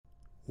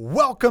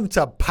Welcome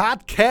to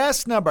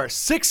podcast number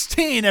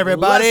 16,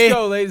 everybody. Let's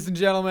go, ladies and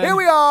gentlemen. Here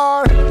we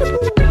are. Get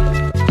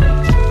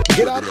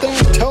out there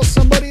and tell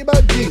somebody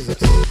about Jesus.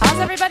 How's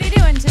everybody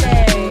doing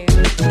today?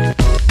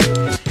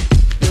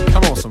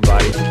 Come on,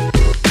 somebody.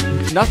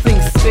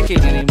 Nothing's sticking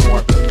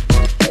anymore.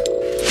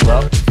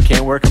 Well,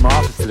 can't work them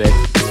off today.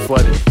 It's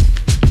flooded.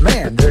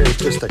 Man, there is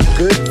just a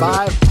good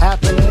vibe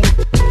happening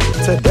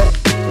today.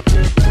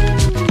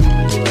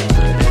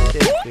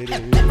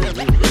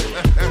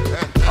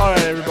 All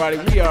right, everybody,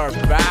 we are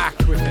back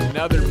with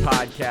another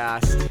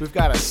podcast. We've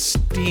got a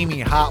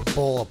steamy hot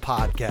bowl of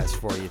podcast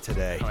for you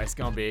today. Oh, it's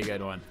going to be a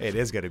good one. It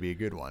is going to be a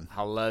good one.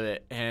 I love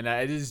it. And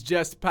it is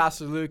just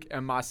Pastor Luke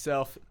and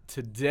myself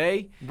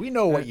today. We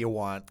know what you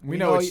want. We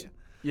know what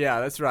yeah,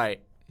 that's right.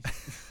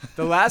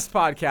 The last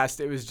podcast,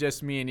 it was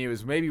just me and you. It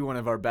was maybe one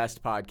of our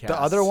best podcasts.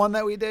 The other one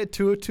that we did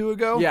two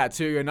ago? Yeah,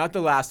 2 ago. Not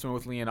the last one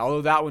with Leanne,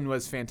 although that one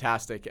was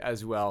fantastic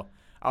as well.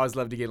 I always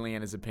love to get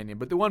Leanne's opinion.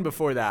 But the one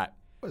before that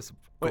was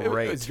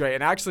great. It was great.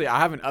 And actually, I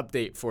have an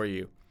update for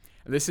you.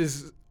 This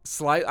is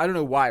I don't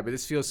know why, but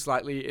this feels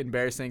slightly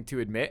embarrassing to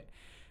admit.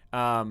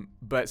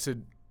 But so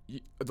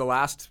the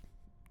last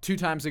 2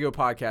 times ago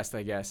podcast,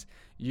 I guess,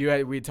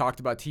 we talked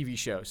about TV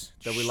shows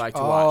that we like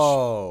to watch.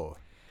 Oh.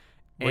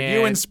 Were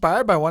you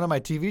inspired by one of my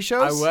TV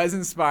shows? I was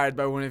inspired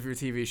by one of your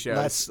TV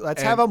shows.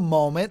 Let's have a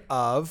moment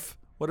of,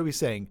 what are we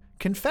saying?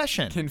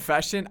 Confession.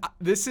 Confession.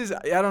 This is,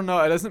 I don't know,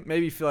 it doesn't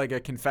maybe feel like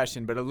a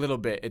confession, but a little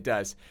bit it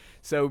does.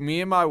 So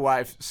me and my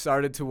wife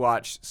started to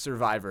watch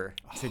Survivor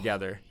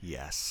together.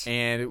 Yes.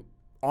 And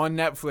on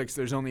Netflix,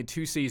 there's only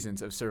 2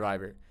 seasons of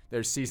Survivor.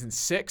 There's season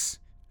 6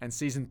 and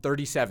season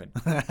 37.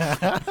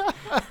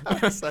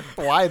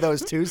 Why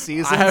those 2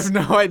 seasons? I have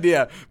no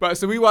idea. But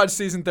so we watched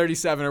season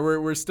 37,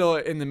 or we're still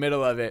in the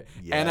middle of it.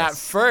 Yes. And at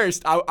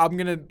first, I'm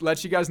going to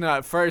let you guys know,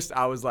 at first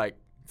I was like,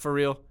 for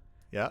real?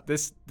 Yeah.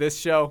 This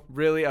show,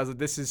 really? I was like,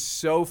 this is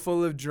so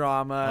full of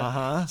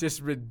drama.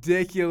 Just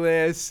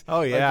ridiculous.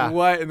 Oh, yeah. Like,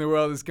 what in the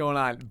world is going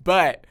on?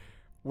 But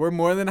we're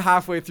more than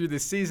halfway through the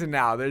season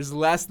now. There's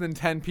less than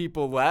 10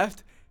 people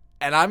left.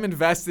 And I'm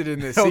invested in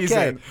this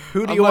season.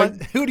 Who do you want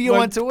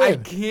to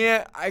win?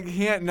 I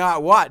can't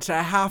not watch.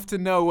 I have to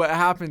know what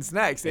happens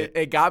next.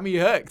 It got me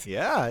hooked.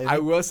 Yeah. I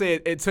will say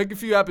it took a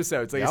few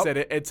episodes. Like I said,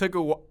 it took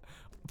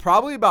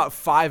probably about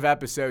 5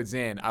 episodes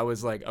in. I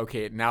was like,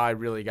 okay, now I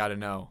really got to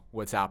know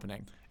what's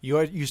happening.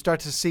 You start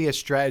to see a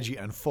strategy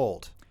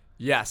unfold.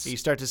 Yes. You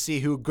start to see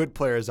who good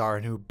players are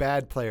and who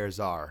bad players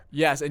are.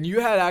 Yes, and you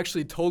had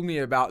actually told me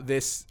about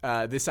this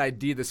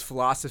idea, this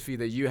philosophy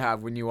that you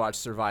have when you watch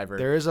Survivor.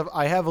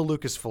 I have a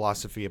Lucas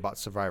philosophy about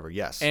Survivor,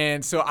 yes.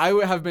 And so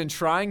I have been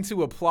trying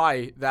to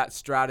apply that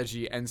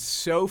strategy, and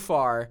so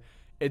far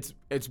it's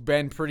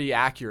been pretty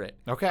accurate.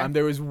 Okay.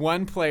 There was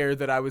one player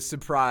that I was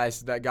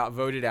surprised that got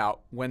voted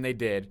out when they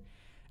did,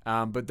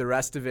 but the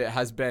rest of it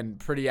has been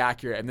pretty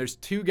accurate. And there's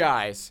 2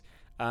 guys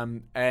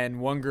and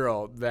 1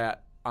 girl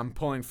that I'm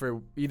pulling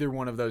for either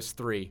one of those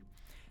 3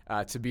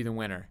 to be the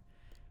winner.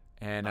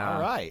 And all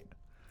right.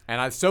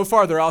 And so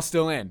far, they're all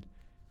still in.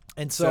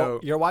 And so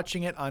you're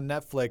watching it on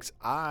Netflix.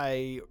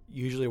 I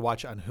usually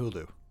watch on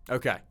Hulu.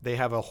 Okay. I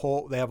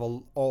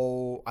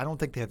don't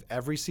think they have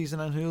every season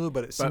on Hulu,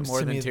 but it seems more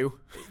to than me 2?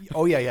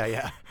 Oh,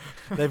 yeah.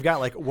 They've got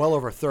like well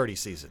over 30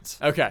 seasons.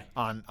 Okay.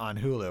 On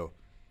Hulu.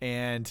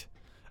 And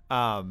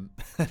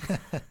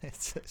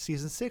it's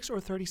season 6 or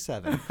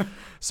 37.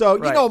 So,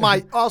 right.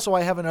 I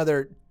have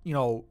another,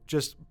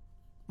 just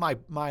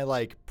my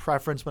like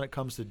preference when it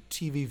comes to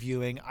TV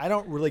viewing. I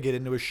don't really get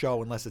into a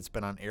show unless it's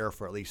been on air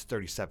for at least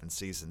 37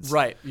 seasons.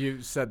 Right.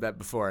 You said that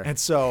before. And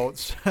so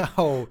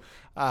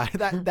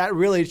that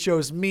really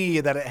shows me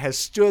that it has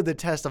stood the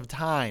test of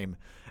time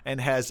and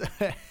has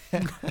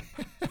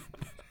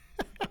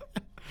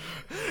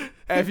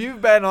If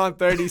you've been on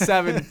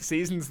 37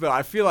 seasons, though,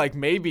 I feel like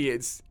maybe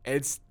it's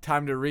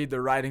time to read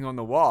the writing on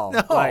the wall.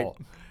 No,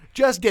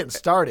 just getting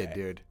started,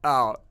 dude.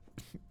 Oh,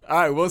 all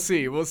right. We'll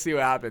see. We'll see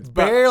what happens.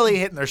 But barely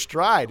hitting their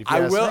stride. If you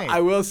ask me. I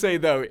will say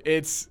though,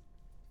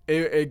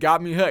 it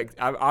got me hooked.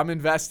 I'm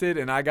invested,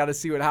 and I got to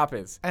see what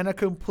happens. And a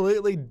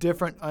completely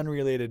different,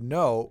 unrelated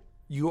note,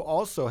 you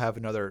also have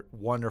another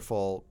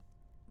wonderful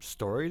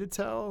story to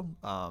tell,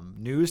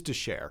 news to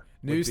share.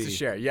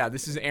 Yeah,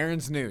 this is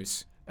Aaron's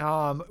news.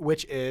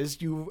 Which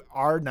is you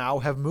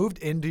have moved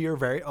into your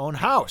very own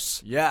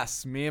house.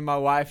 Yes, me and my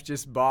wife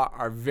just bought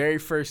our very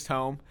first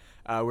home.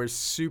 We're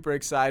super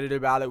excited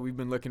about it. We've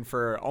been looking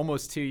for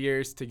almost 2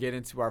 years to get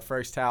into our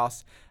first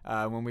house.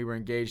 When we were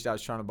engaged, I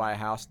was trying to buy a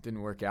house.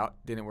 Didn't work out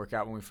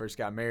when we first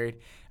got married.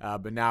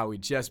 But now we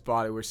just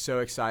bought it. We're so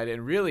excited.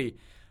 And really,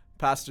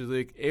 Pastor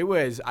Luke,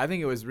 I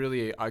think it was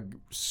really a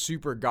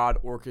super God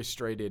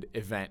orchestrated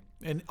event.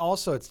 And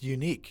also it's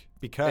unique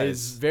because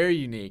it's very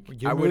unique.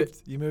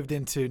 You moved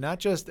into not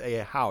just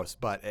a house,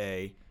 but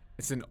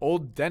it's an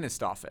old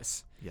dentist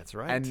office. That's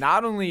right. And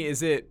not only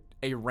is it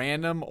a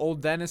random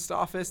old dentist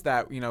office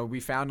that we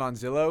found on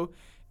Zillow,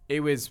 it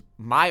was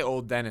my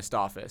old dentist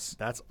office.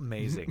 That's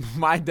amazing.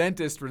 My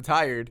dentist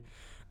retired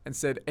and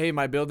said, "Hey,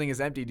 my building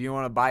is empty. Do you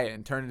want to buy it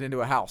and turn it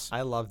into a house?"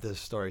 I love this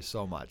story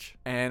so much.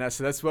 And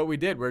so that's what we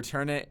did. We're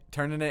turning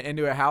it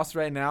into a house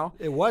right now.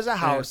 It was a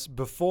house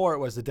before it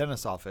was the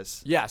dentist's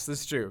office. Yes,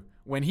 this is true.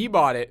 When he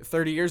bought it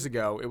 30 years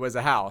ago, it was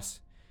a house,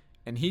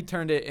 and he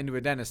turned it into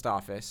a dentist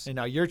office. And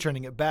now you're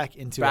turning it back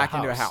into back a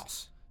house. into a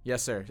house.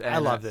 Yes, sir. And I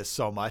love this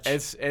so much.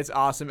 It's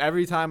awesome.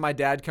 Every time my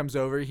dad comes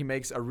over, he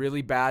makes a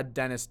really bad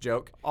dentist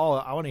joke. Oh,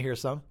 I want to hear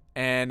some.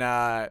 And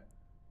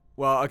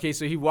well, okay,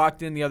 so he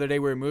walked in the other day.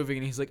 We were moving,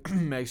 and he's like,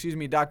 "Excuse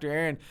me, Dr.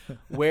 Aaron,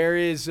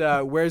 where's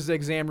the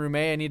exam room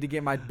A? I need to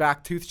get my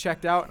back tooth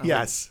checked out." And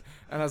Yes.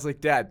 I was like,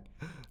 "Dad,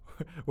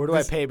 Where do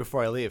I pay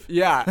before I leave?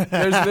 yeah,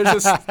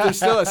 there's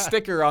still a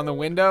sticker on the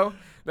window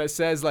that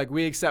says like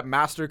we accept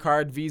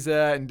MasterCard,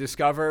 Visa, and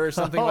Discover or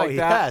something like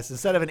that." Yes.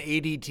 Instead of an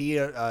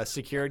ADT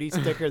security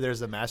sticker,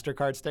 there's a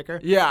MasterCard sticker.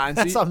 Yeah, and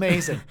That's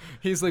amazing.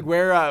 He's like,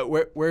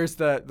 where's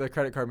the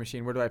credit card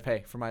machine? Where do I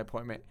pay for my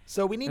appointment?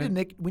 So we need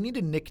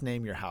to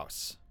nickname your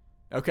house.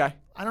 Okay.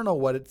 I don't know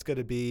what it's going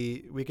to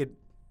be.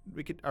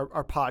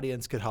 Our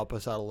audience could help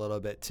us out a little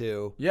bit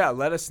too. Yeah,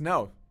 let us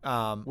know.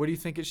 Um, What do you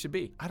think it should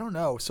be? I don't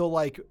know. So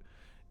like,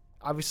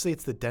 obviously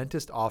it's the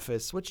dentist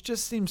office, which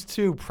just seems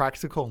too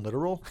practical and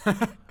literal.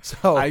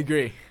 So I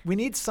agree. we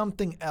need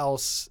something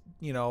else,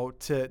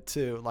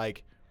 to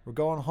like, we're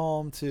going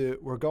home,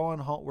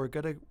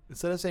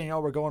 instead of saying,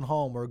 we're going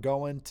home, we're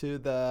going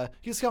to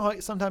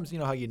sometimes,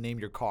 how you name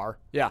your car.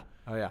 Yeah.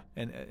 Oh yeah.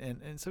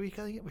 And so we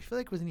feel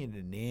like we need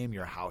to name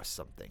your house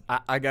something.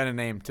 I got a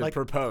name to Like-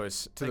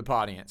 propose to the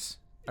audience.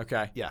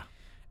 Okay. Yeah.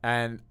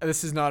 And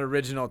this is not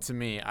original to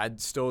me. I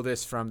stole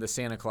this from the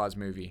Santa Claus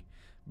movie,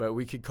 but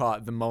we could call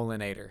it the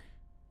Molinator.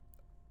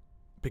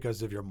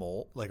 Because of your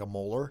mole, like a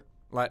molar.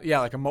 Like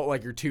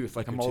your tooth,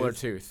 like a your molar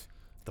tooth? tooth.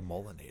 The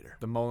Molinator.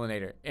 The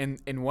Molinator.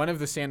 In one of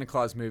the Santa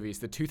Claus movies,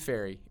 the Tooth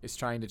Fairy is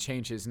trying to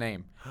change his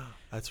name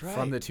That's right.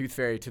 from the Tooth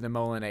Fairy to the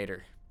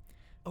Molinator.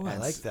 Oh, I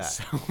like that.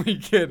 So we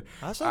could.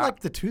 I also like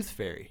the Tooth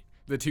Fairy.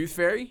 The Tooth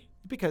Fairy?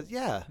 Because,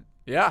 yeah,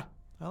 Yeah.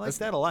 I like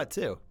that a lot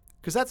too.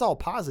 Because that's all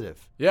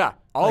positive. Yeah.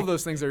 All Like, of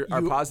those things are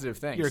positive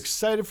things. You're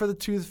excited for the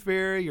Tooth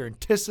Fairy. You're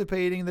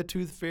anticipating the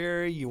Tooth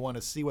Fairy. You want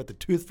to see what the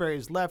Tooth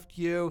Fairy's left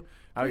you.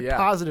 Oh, Very yeah.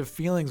 positive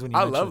feelings when you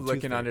I mention love the Tooth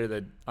looking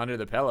Fairy. under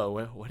the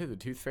pillow. What did the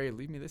Tooth Fairy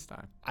leave me this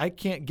time? I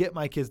can't get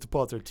my kids to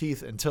pull out their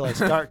teeth until I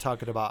start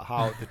talking about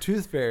how the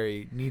Tooth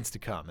Fairy needs to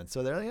come. And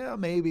so they're like, yeah,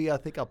 maybe I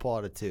think I'll pull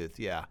out a tooth.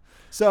 Yeah.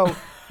 So,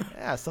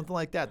 yeah, something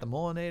like that. The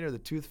Molinator, the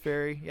Tooth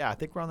Fairy. Yeah, I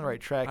think we're on the right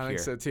track I here. think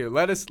so too.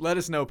 Let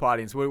us know,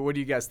 audience. What do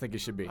you guys think it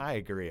should be? I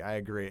agree.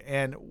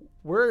 And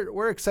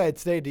we're excited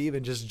today to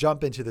even just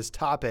jump into this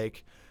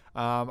topic.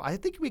 I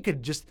think we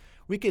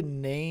could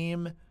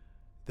name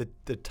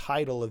the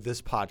title of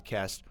this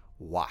podcast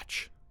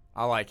Watch,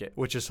 I like it.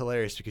 which is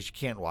hilarious because you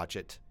can't watch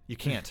it. You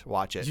can't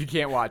watch it. You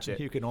can't watch it.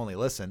 You can only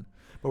listen.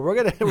 But we're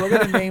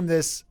gonna name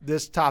this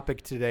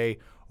topic today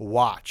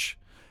Watch,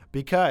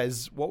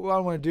 because what I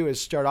want to do is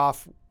start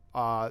off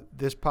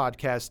this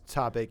podcast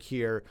topic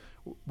here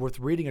with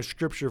reading a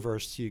scripture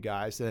verse to you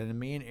guys, and then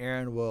me and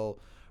Aaron will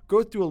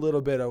go through a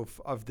little bit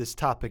of this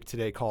topic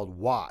today called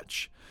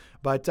Watch.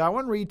 But I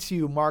want to read to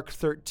you Mark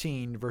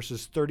 13,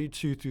 verses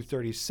 32 through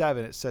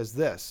 37. It says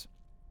this: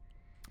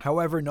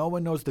 "However, no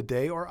one knows the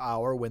day or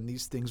hour when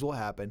these things will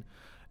happen,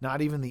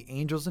 not even the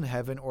angels in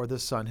heaven or the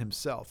Son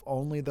himself.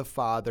 Only the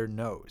Father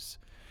knows.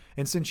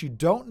 And since you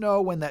don't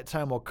know when that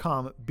time will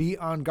come, be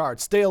on guard.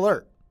 Stay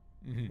alert.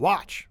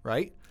 Watch,"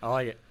 right? I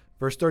like it.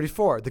 Verse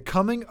 34, "The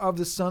coming of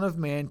the Son of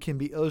Man can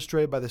be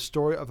illustrated by the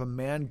story of a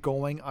man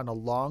going on a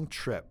long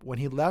trip. When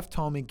he left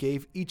home, he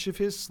gave each of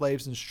his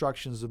slaves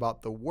instructions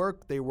about the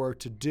work they were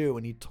to do,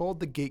 and he told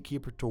the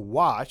gatekeeper to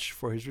watch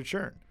for his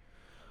return.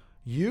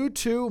 You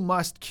too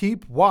must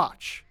keep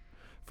watch,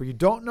 for you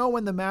don't know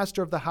when the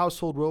master of the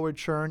household will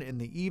return, in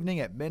the evening,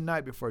 at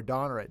midnight, before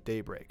dawn, or at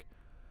daybreak.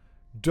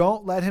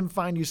 Don't let him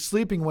find you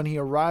sleeping when he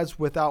arrives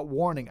without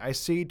warning. I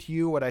say to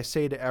you what I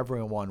say to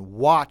everyone,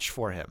 watch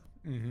for him."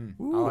 I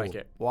like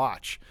it.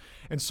 Watch.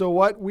 And so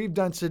what we've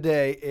done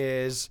today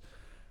is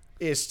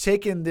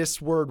taken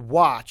this word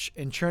watch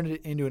and turned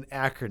it into an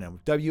acronym,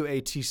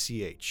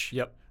 WATCH.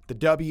 Yep. The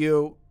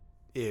W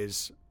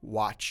is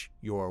watch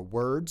your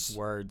words,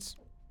 Words.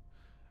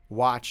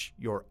 watch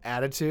your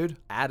attitude,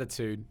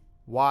 Attitude.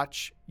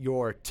 watch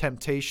your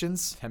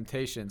temptations,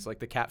 Temptations, like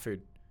the cat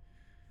food.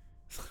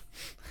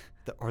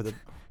 or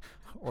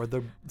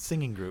the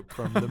singing group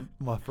from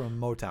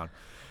Motown.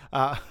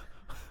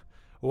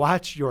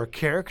 Watch your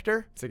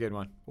character, It's a good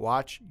one.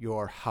 watch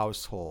your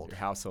household. Your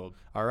household.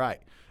 All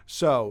right.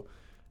 So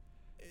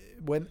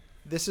when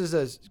this is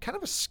a kind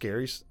of a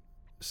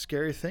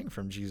scary thing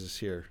from Jesus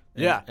here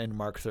in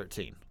Mark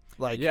 13.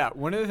 Yeah,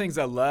 one of the things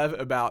I love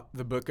about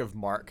the book of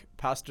Mark,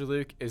 Pastor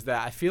Luke, is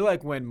that I feel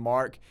like when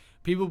Mark,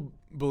 people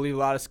believe, a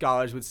lot of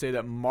scholars would say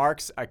that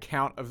Mark's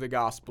account of the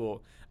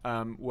gospel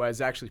was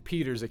actually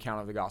Peter's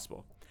account of the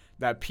gospel.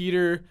 That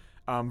Peter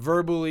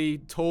verbally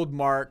told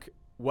Mark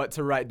what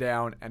to write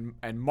down,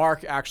 and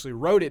Mark actually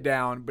wrote it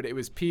down, but it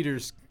was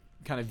Peter's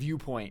kind of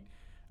viewpoint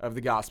of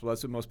the gospel.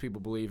 That's what most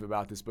people believe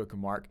about this book of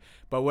Mark.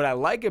 But what I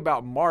like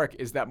about Mark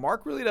is that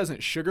Mark really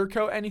doesn't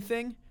sugarcoat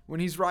anything when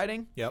he's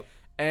writing. Yep.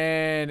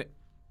 And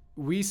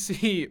we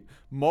see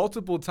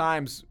multiple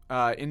times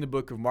in the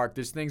book of Mark,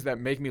 there's things that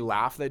make me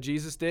laugh that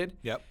Jesus did.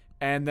 Yep.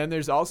 And then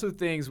there's also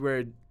things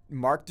where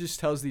Mark just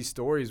tells these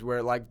stories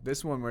where, like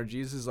this one where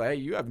Jesus is like, hey,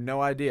 you have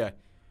no idea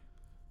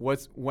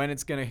when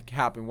it's going to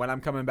happen, when I'm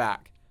coming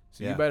back.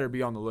 So you better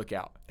be on the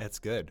lookout. That's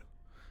good.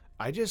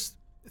 I just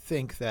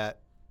think that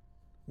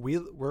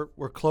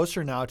we're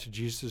closer now to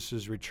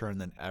Jesus' return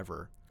than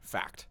ever.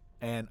 Fact.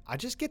 And I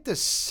just get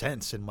this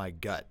sense in my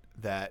gut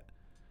that,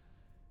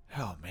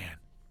 oh man,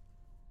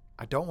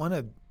 I don't want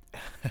to.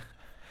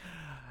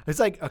 It's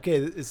like,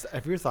 okay,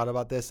 have you ever thought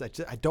about this?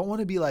 I don't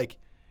want to be like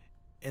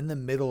in the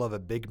middle of a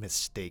big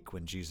mistake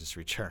when Jesus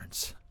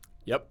returns.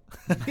 Yep.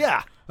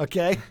 Yeah.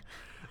 Okay.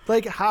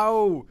 Like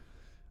how,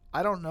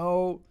 I don't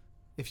know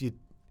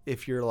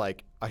if you're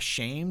like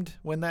ashamed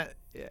when at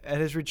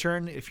his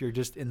return, if you're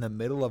just in the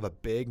middle of a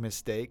big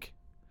mistake.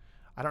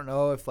 I don't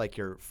know if like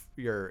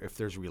if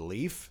there's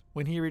relief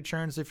when he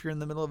returns, if you're in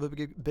the middle of a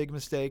big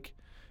mistake,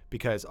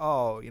 because,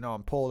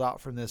 I'm pulled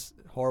out from this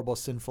horrible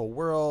sinful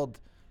world.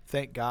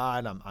 Thank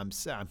God I'm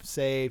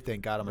saved.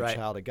 Thank God I'm a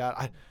child of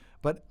God.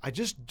 But I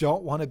just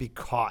don't want to be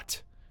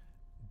caught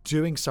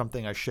doing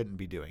something I shouldn't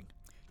be doing.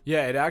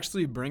 Yeah, it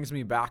actually brings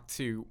me back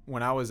to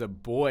when I was a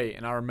boy,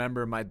 and I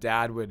remember my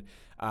dad would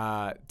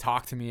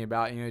talk to me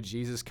about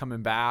Jesus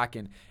coming back,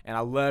 and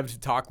I loved to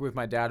talk with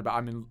my dad about.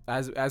 I mean,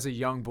 as a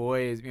young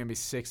boy, maybe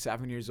 6,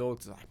 7 years old,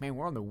 it's like, man,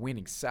 we're on the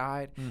winning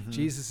side. Mm-hmm.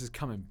 Jesus is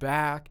coming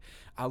back.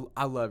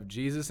 I love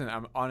Jesus, and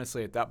I'm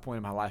honestly at that point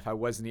in my life, I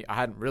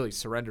hadn't really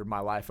surrendered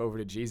my life over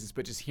to Jesus,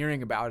 but just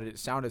hearing about it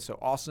sounded so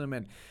awesome.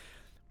 And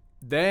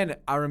then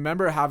I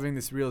remember having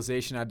this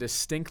realization. I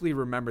distinctly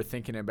remember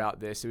thinking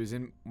about this. It was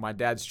in my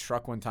dad's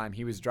truck one time.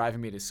 He was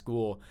driving me to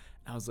school.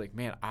 And I was like,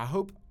 man, I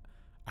hope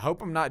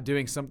I'm not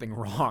doing something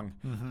wrong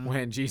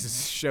when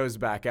Jesus shows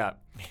back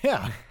up.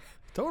 Yeah,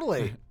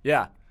 totally.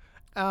 Yeah.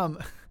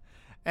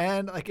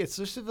 And like it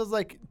just feels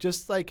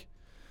like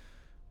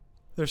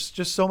there's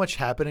just so much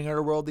happening in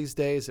our world these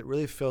days. It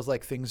really feels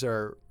like things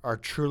are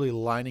truly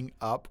lining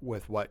up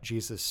with what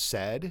Jesus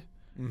said.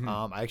 Mm-hmm.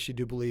 I actually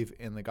do believe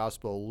in the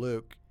Gospel of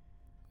Luke,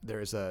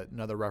 there's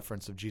another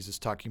reference of Jesus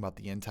talking about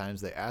the end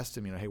times. They asked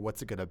him, hey,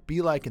 what's it going to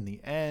be like in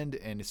the end?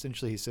 And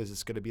essentially he says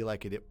it's going to be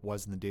like it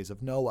was in the days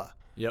of Noah.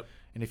 Yep.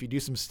 And if you do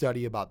some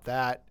study about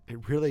that,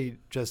 it really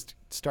just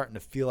starting to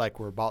feel like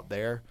we're about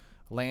there.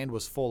 Land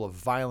was full of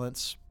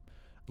violence.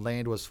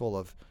 Land was full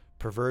of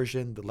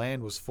perversion. The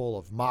land was full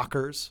of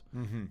mockers,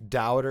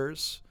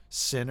 doubters,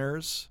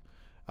 sinners,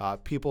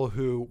 people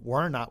who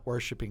were not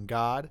worshiping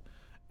God.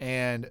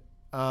 And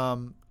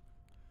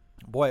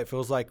boy, it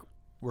feels like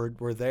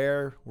we're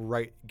there. We're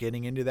right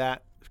getting into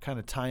that kind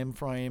of time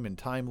frame and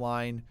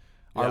timeline.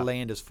 Yeah. Our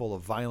land is full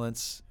of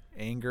violence,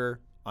 anger,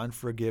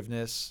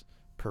 unforgiveness,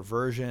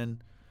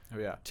 perversion. Oh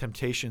yeah.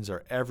 Temptations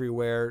are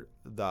everywhere.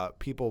 What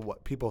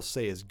people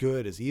say is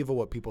good is evil.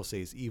 What people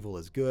say is evil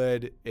is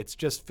good. It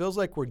just feels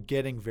like we're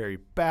getting very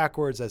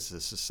backwards as a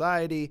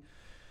society.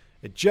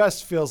 It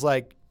just feels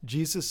like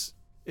Jesus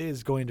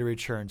is going to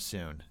return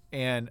soon.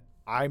 And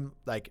I'm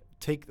like,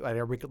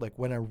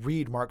 when I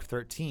read Mark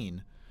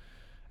 13,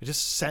 I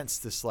just sense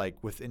this like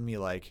within me,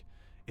 like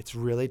it's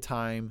really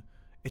time.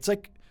 It's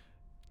like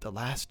the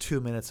last 2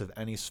 minutes of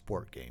any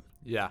sport game.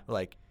 Yeah.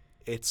 Like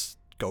it's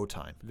go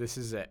time. This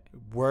is it.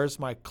 Where's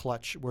my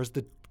clutch? Where's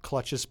the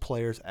clutchest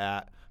players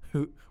at?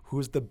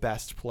 Who's the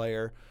best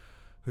player?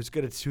 Who's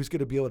gonna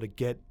be able to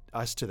get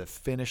us to the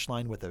finish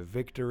line with a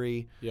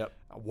victory? Yep.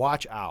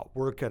 Watch out.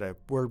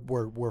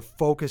 We're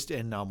focused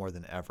in now more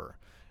than ever.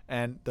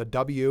 And the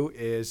W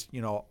is,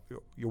 you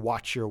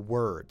watch your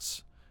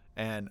words.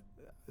 And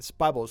this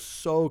Bible is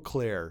so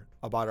clear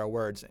about our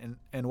words.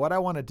 And what I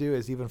want to do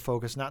is even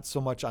focus not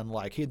so much on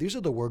like, hey, these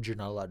are the words you're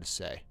not allowed to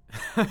say.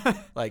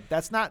 Like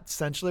that's not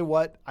essentially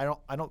what I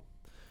don't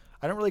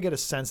really get a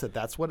sense that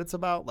that's what it's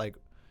about, like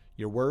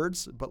your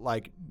words, but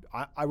like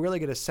I really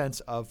get a sense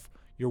of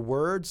your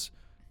words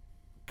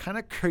kind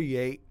of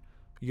create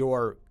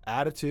your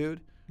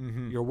attitude.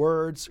 Mm-hmm. Your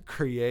words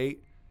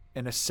create,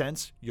 in a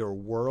sense, your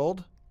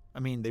world. I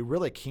mean, they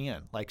really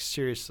can, like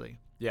seriously.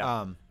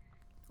 Yeah.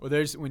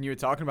 Well, when you were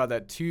talking about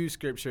that, 2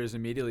 scriptures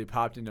immediately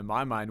popped into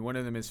my mind. One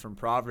of them is from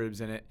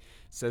Proverbs, and it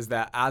says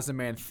that as a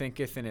man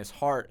thinketh in his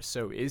heart,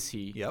 so is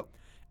he. Yep.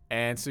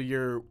 And so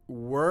your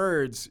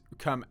words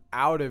come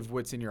out of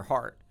what's in your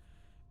heart.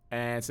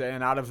 And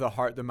out of the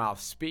heart, the mouth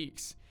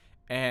speaks.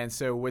 And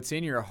so what's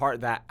in your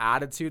heart, that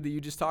attitude that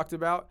you just talked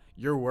about,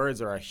 your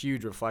words are a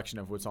huge reflection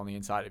of what's on the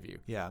inside of you.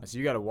 Yeah. And so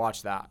you got to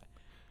watch that.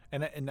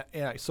 And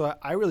so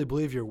I really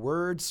believe your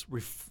words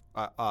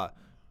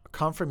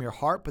come from your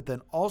heart, but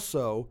then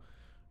also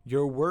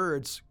your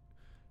words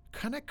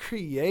kind of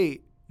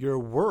create your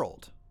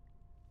world.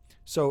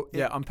 So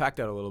unpack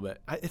that a little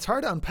bit. It's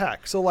hard to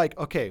unpack. So like,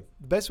 okay,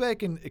 the best way I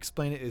can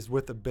explain it is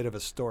with a bit of a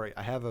story.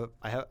 I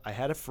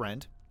had a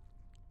friend,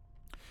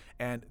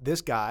 and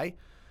this guy,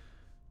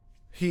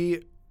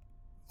 he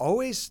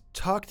always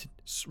talked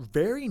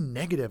very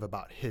negative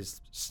about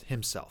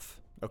himself.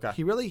 Okay.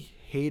 He really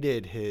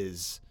hated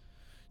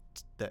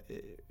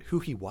who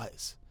he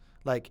was.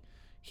 Like,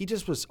 he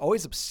just was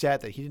always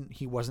upset that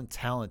he wasn't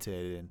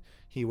talented, and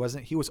he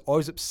was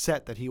always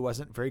upset that he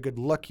wasn't very good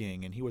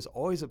looking, and he was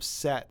always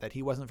upset that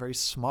he wasn't very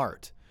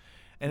smart.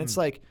 And it's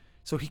like,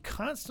 so he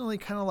constantly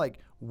kind of like,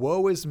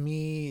 woe is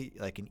me,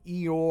 like an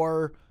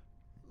Eeyore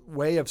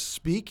way of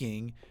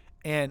speaking.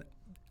 And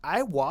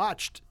I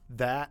watched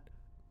that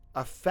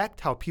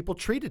affect how people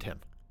treated him.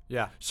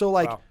 Yeah. So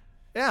like, Wow.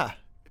 yeah,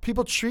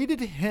 people treated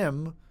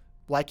him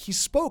like he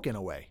spoke in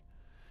a way.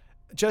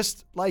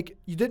 Just like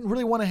you didn't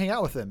really want to hang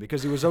out with him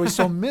because he was always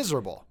so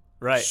miserable.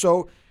 Right.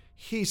 So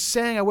he's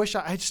saying, I wish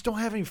I just don't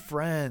have any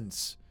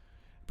friends.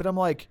 But I'm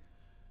like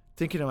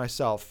thinking to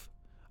myself,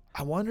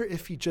 I wonder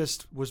if he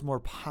just was more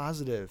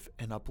positive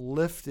and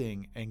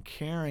uplifting and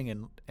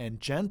caring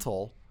and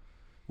gentle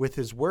with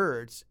his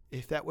words,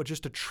 if that would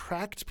just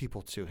attract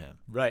people to him.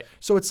 Right.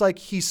 So it's like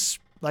he's,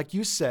 like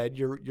you said,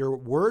 your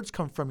words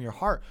come from your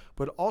heart,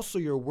 but also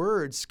your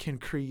words can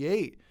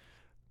create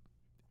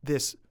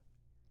this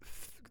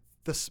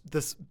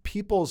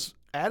people's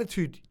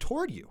attitude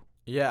toward you.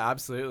 Yeah,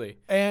 absolutely.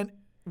 And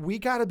we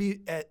got to be,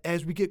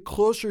 as we get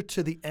closer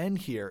to the end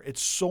here,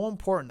 it's so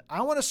important.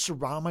 I want to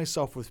surround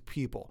myself with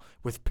people,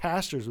 with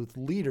pastors, with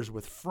leaders,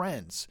 with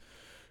friends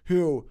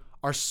who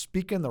are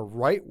speaking the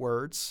right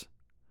words,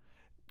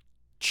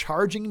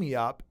 charging me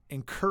up,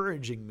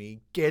 encouraging me,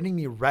 getting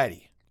me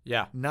ready.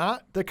 Yeah.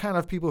 Not the kind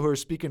of people who are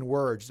speaking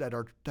words that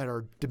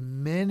are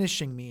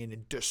diminishing me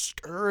and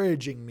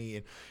discouraging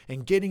me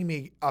and getting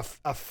me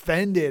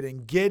offended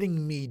and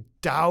getting me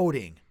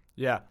doubting.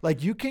 Yeah.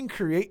 Like, you can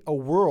create a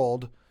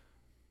world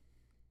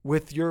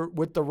with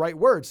the right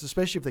words,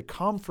 especially if they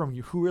come from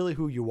you,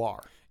 who you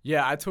are.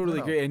 Yeah, I totally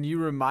know. agree. And you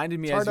reminded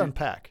me, It's hard to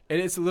unpack.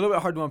 It's a little bit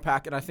hard to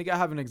unpack, and I think I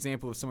have an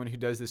example of someone who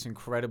does this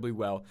incredibly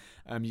well.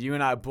 You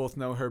and I both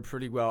know her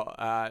pretty well.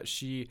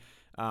 She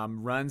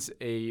runs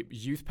a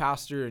youth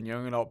pastor and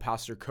young adult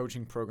pastor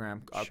coaching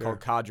program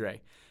called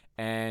Cadre,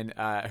 and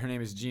her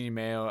name is Jeannie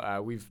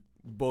Mayo. We've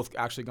both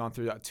actually gone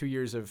through 2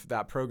 years of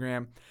that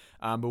program.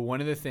 But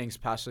one of the things,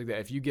 Pastor, that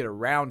if you get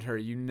around her,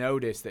 you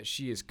notice that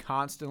she is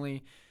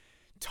constantly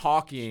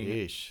talking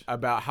Sheesh.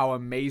 about how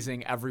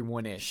amazing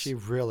everyone is. She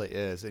really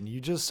is. And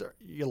you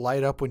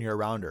light up when you're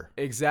around her.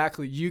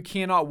 Exactly. You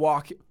cannot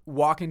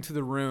walk into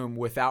the room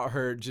without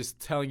her just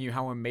telling you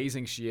how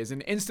amazing she is,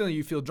 and instantly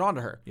you feel drawn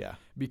to her. Yeah.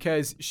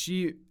 Because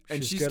she's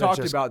gonna talked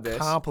just about this.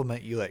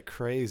 compliment you like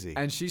crazy.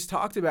 And she's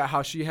talked about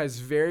how she has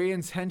very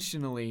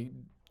intentionally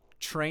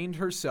trained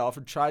herself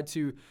or tried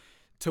to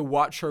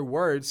watch her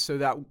words so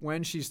that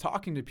when she's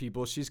talking to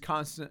people, she's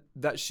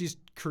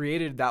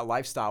created that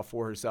lifestyle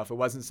for herself. It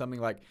wasn't something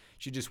like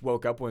she just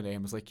woke up one day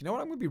and was like, you know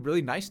what, I'm going to be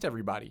really nice to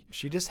everybody.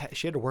 She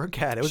had to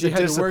work at it. It was She a had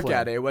discipline. to work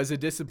at it. It was a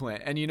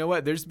discipline. And you know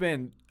what? There's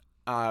been,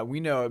 we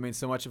know,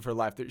 so much of her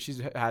life that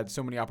she's had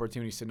so many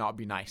opportunities to not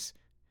be nice.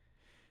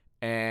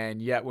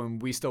 And yet when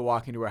we still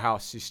walk into her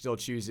house, she still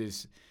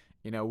chooses.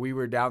 We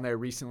were down there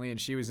recently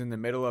and she was in the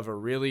middle of a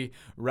really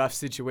rough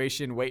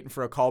situation waiting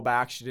for a call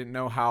back. She didn't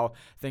know how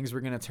things were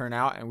going to turn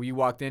out. And we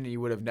walked in and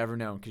you would have never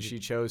known because she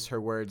chose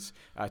her words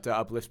to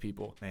uplift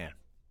people. Man,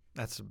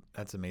 that's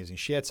amazing.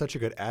 She had such a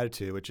good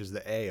attitude, which is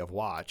the A of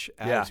watch.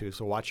 Attitude. Yeah.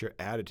 So watch your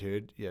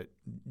attitude. Yeah,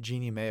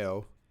 Jeannie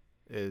Mayo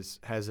has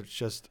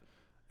just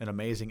an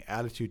amazing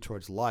attitude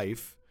towards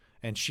life.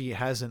 And she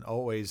hasn't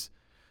always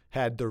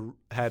had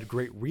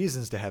great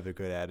reasons to have a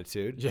good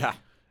attitude. Yeah.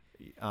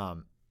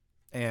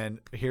 And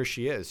here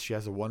she is. She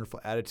has a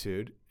wonderful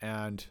attitude,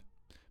 and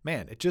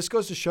man, it just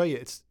goes to show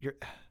you, your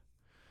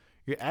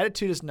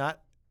attitude is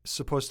not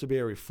supposed to be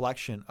a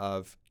reflection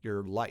of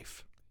your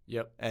life.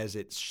 Yep. As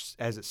it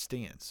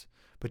stands,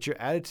 but your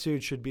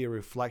attitude should be a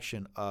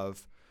reflection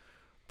of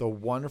the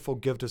wonderful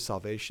gift of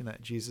salvation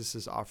that Jesus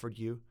has offered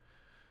you.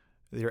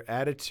 Your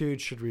attitude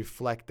should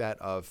reflect that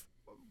of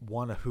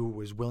one who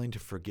was willing to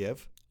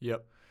forgive.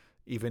 Yep.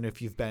 Even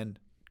if you've been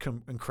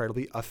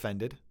incredibly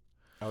offended.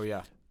 Oh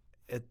yeah.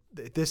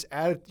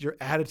 Your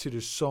attitude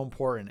is so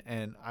important,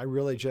 and I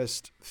really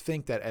just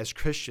think that as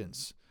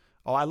Christians,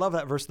 I love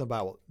that verse in the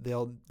Bible.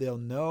 They'll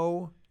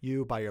know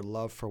you by your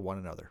love for one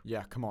another.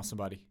 Yeah, come on,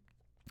 somebody.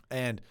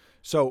 And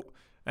so,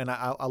 and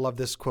I love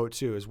this quote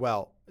too as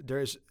well.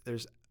 There's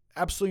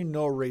absolutely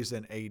no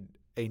reason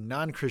a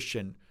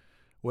non-Christian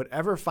would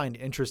ever find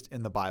interest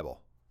in the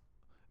Bible,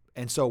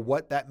 and so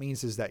what that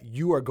means is that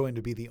you are going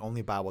to be the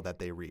only Bible that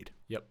they read.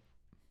 Yep,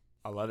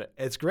 I love it.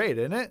 It's great,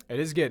 isn't it? It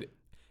is good.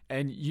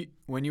 And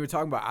when you were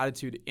talking about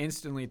attitude,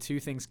 instantly two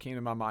things came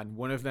to my mind.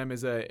 One of them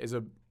is a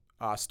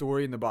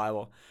story in the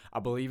Bible. I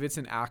believe it's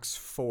in Acts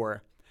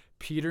 4.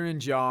 Peter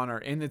and John are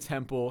in the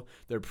temple.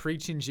 They're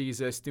preaching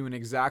Jesus, doing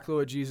exactly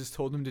what Jesus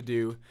told them to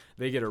do.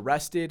 They get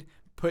arrested,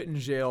 put in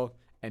jail,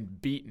 and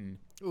beaten.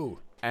 Ooh.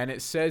 And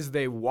it says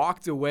they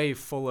walked away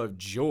full of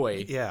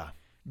joy. Yeah.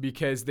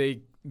 Because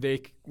they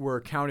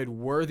were counted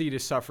worthy to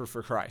suffer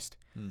for Christ.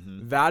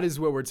 Mm-hmm. That is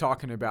what we're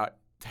talking about.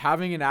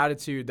 having an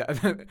attitude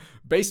that,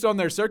 based on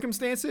their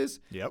circumstances,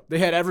 Yep. they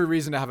had every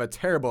reason to have a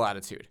terrible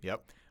attitude.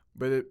 Yep.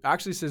 But it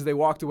actually says they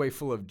walked away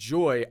full of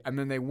joy, and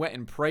then they went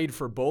and prayed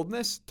for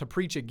boldness to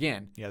preach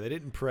again. Yeah, they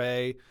didn't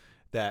pray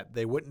that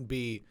they wouldn't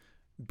be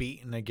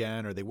beaten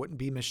again, or they wouldn't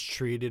be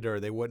mistreated, or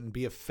they wouldn't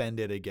be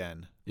offended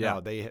again. Yeah.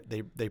 No,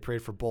 they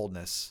prayed for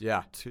boldness.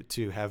 Yeah.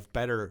 To have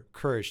better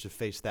courage to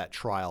face that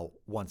trial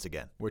once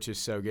again, Which is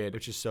so good.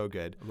 which is so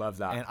good. Love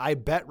that. And I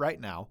bet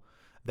right now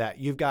that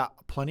you've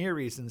got plenty of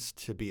reasons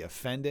to be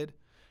offended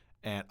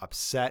and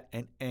upset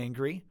and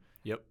angry.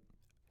 Yep.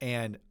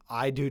 And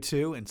I do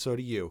too, and so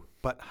do you.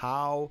 But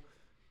how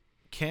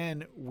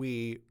can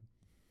we?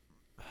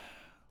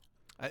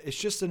 It's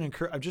just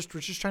we're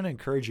just trying to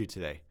encourage you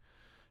today.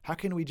 How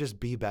can we just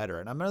be better?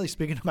 And I'm really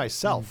speaking to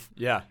myself.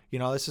 Yeah. You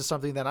know, this is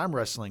something that I'm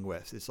wrestling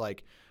with. It's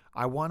like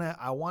I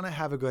wanna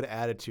have a good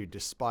attitude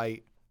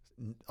despite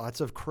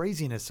lots of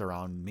craziness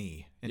around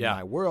me in Yeah.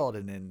 my world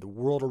and in the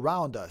world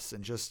around us,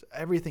 and just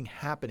everything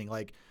happening.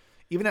 Like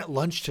even at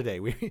lunch today,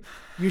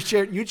 you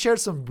shared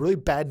some really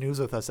bad news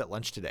with us at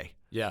lunch today.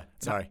 Yeah.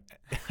 Sorry.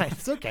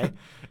 It's okay.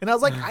 And I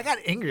was like, I got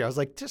angry. I was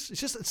like,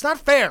 it's not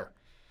fair.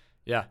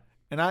 Yeah.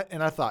 And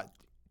I thought,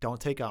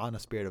 don't take it on a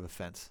spirit of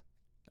offense.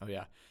 Oh,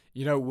 yeah.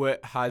 You know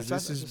what has I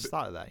just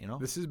thought of that, you know?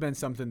 This has been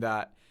something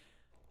that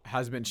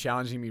has been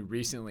challenging me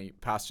recently,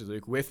 Pastor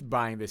Luke, with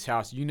buying this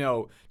house. You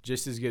know,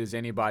 just as good as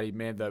anybody,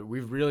 man, that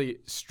we've really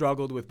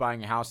struggled with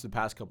buying a house the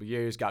past couple of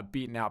years, got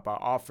beaten out by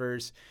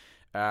offers,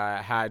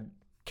 had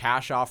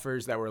cash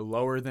offers that were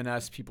lower than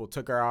us. People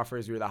took our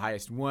offers. We were the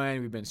highest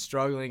one. We've been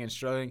struggling and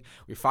struggling.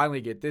 We finally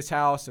get this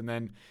house, and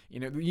then,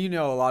 you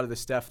know a lot of the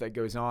stuff that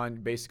goes on.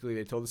 Basically,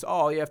 they told us,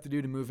 all you have to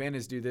do to move in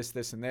is do this,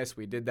 this, and this.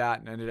 We did that,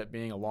 and ended up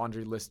being a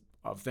laundry list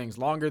of things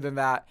longer than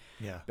that.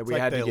 Yeah. That It's we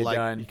like had to they get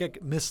done. You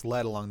get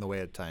misled along the way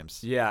at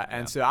times. Yeah,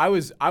 and so I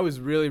was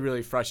really,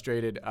 really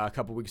frustrated a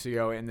couple weeks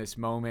ago in this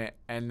moment,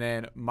 and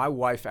then my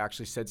wife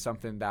actually said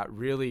something that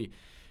really,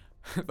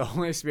 the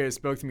Holy Spirit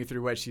spoke to me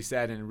through what she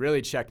said and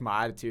really checked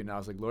my attitude, and I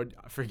was like, Lord,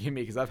 forgive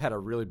me, because I've had a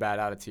really bad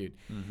attitude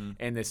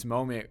in this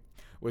moment.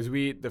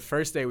 The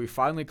first day we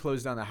finally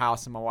closed on the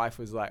house, and my wife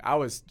was like, I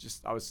was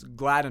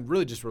glad and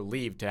really just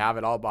relieved to have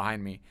it all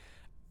behind me.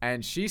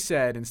 And she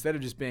said, instead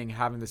of just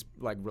having this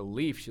like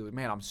relief, she was like,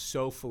 man, I'm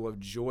so full of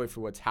joy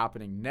for what's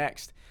happening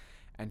next.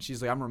 And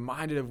she's like, I'm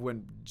reminded of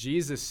when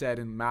Jesus said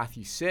in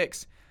Matthew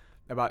 6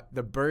 about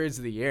the birds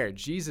of the air.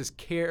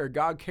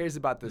 God cares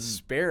about the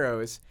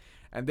sparrows,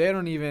 and they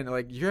don't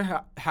even you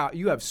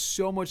have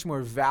so much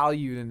more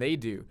value than they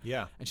do.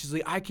 Yeah. And she's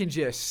like, I can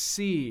just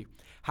see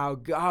how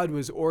God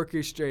was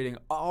orchestrating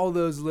all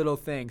those little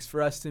things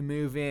for us to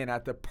move in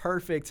at the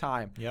perfect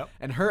time. Yep.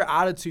 And her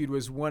attitude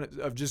was one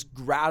of just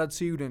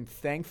gratitude and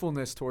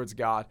thankfulness towards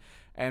God.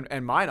 And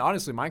mine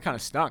kind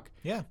of stunk.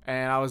 Yeah.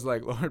 And I was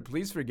like, Lord,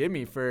 please forgive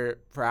me for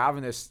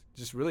having this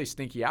just really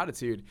stinky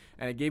attitude.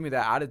 And it gave me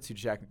that attitude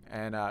check,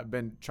 and I've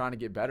been trying to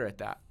get better at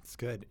that. It's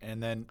good.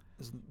 And then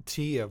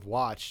T of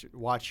watch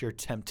your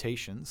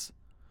temptations.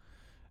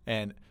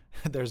 And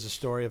there's a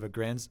story of a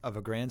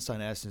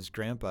grandson asking his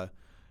grandpa,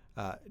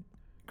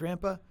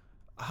 Grandpa,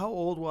 how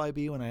old will I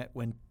be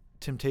when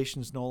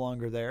temptation's no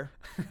longer there?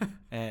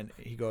 And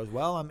he goes,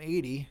 well, I'm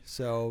 80,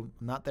 so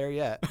I'm not there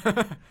yet.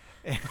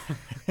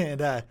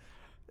 And I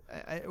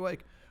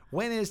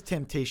when is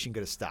temptation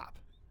going to stop?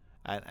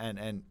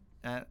 And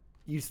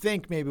you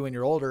think maybe when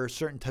you're older,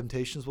 certain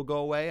temptations will go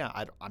away.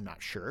 I'm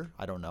not sure.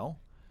 I don't know.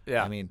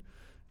 Yeah. I mean,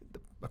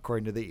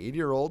 according to the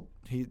 80-year-old,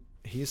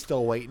 he's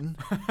still waiting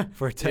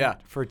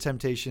for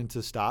temptation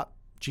to stop.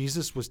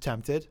 Jesus was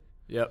tempted.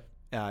 Yep.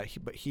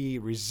 But he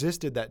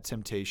resisted that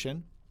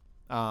temptation.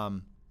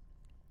 We're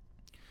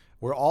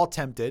all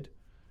tempted.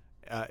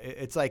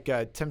 It's like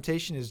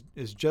temptation is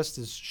just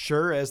as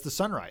sure as the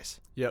sunrise.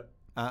 Yep.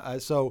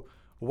 So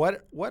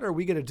what are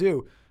we going to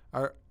do?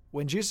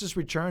 When Jesus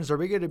returns, are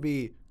we going to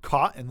be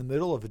caught in the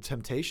middle of a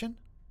temptation?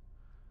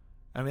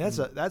 I mean,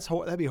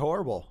 that'd be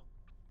horrible.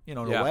 In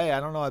a way.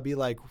 I don't know. It'd be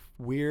like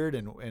weird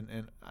and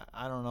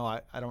I don't know.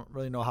 I don't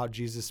really know how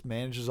Jesus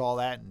manages all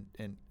that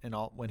and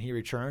all when he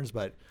returns,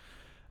 but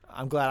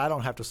I'm glad I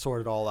don't have to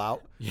sort it all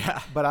out.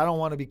 Yeah. But I don't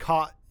want to be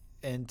caught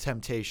in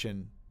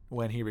temptation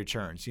when he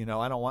returns. I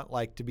don't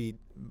want to be,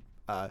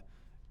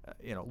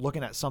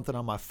 looking at something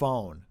on my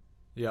phone.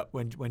 Yep.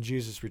 When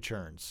Jesus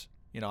returns,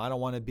 I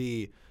don't want to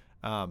be,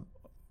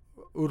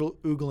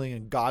 oogling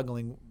and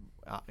goggling,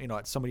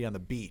 at somebody on the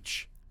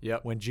beach.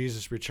 Yep. When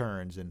Jesus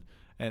returns, and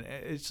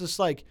it's just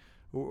like,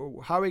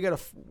 how are we gonna?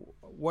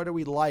 What are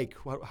we like?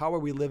 How are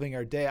we living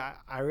our day?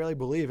 I really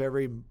believe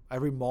every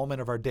moment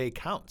of our day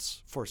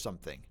counts for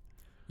something.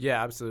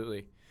 Yeah,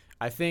 absolutely.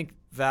 I think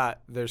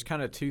that there's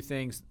kind of two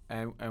things,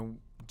 and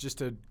just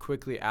to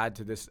quickly add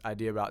to this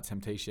idea about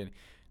temptation,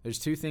 there's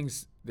two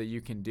things that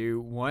you can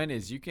do. One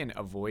is you can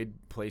avoid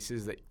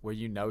places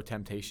where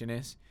temptation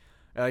is.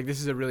 Like, this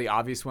is a really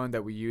obvious one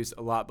that we use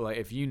a lot, but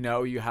if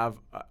you have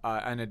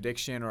an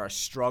addiction or a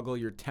struggle,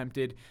 you're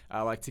tempted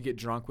to get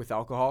drunk with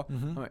alcohol,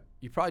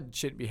 you probably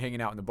shouldn't be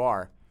hanging out in the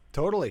bar.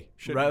 Totally.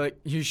 Right? Like,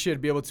 you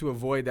should be able to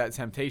avoid that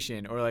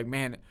temptation. Or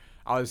man,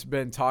 I was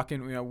been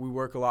talking, we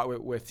work a lot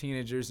with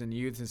teenagers and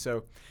youths, and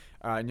so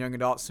and young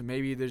adults. So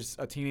maybe there's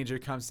a teenager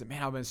comes to,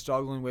 man, I've been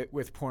struggling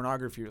with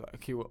pornography. You're like,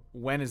 okay, well,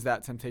 when is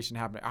that temptation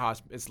happening?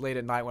 It's late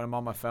at night when I'm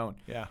on my phone.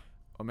 Yeah.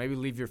 Well, maybe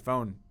leave your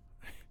phone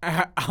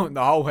out in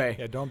the hallway.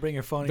 Yeah, don't bring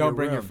your phone Don't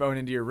bring your phone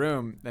into your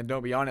room, and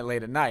don't be on it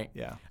late at night.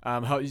 Yeah.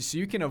 So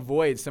you can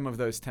avoid some of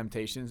those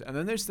temptations. And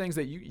then there's things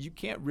that you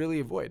can't really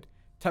avoid.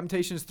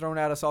 Temptations thrown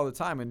at us all the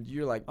time, and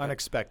you're like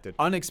Unexpected.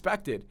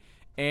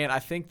 And I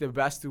think the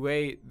best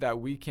way that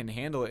we can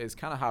handle it is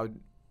kind of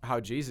how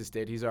Jesus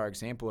did. He's our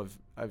example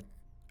of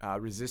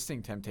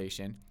resisting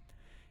temptation,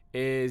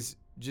 is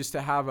just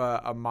to have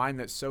a mind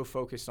that's so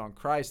focused on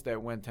Christ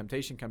that when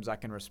temptation comes, I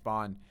can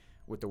respond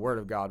with the Word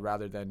of God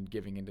rather than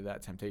giving into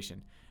that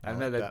temptation. I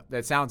know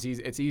that sounds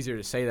easy. It's easier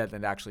to say that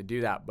than to actually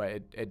do that,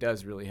 but it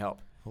does really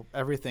help. Well,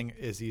 everything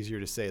is easier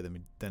to say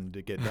than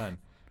to get done.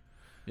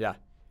 Yeah.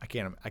 I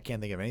can't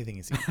think of anything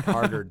that's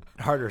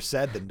harder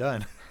said than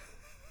done.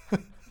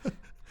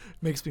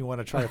 Makes me want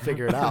to try to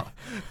figure it out.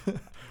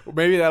 Well,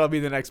 maybe that'll be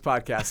the next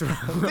podcast.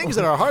 Things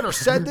that are harder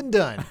said than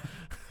done.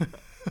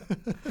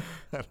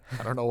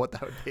 I don't know what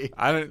that would be.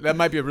 That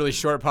might be a really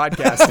short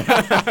podcast.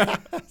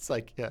 It's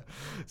like, yeah.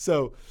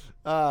 So,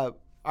 all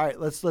right,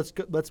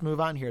 let's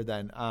move on here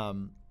then.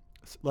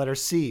 Letter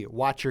C,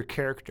 watch your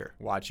character.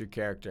 Watch your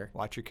character.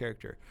 Watch your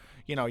character.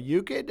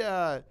 You could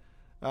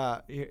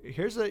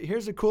here's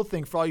a cool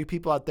thing for all you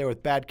people out there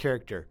with bad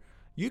character.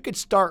 You could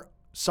start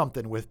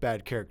something with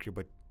bad character,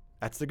 but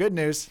that's the good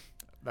news.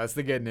 That's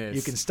the good news.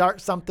 You can start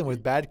something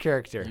with bad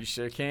character. You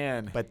sure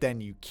can. But then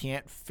you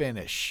can't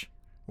finish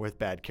with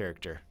bad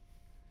character.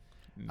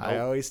 Nope. I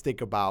always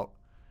think about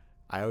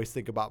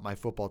my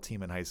football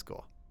team in high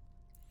school.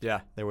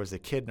 Yeah. There was a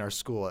kid in our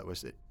school that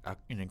was an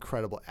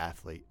incredible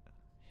athlete,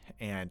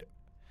 and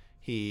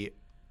he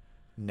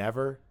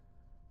never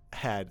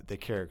had the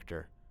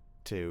character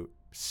to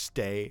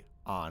stay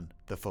on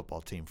the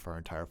football team for our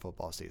entire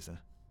football season.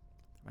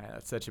 Man,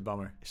 that's such a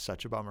bummer.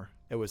 Such a bummer.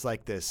 It was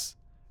like this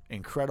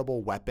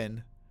incredible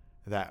weapon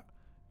that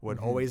would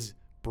always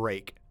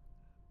break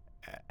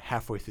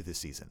halfway through the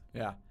season.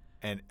 Yeah.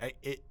 And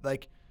it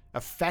like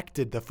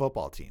affected the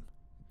football team.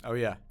 Oh,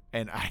 yeah.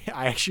 And I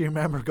actually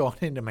remember going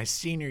into my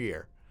senior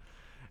year,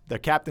 the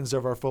captains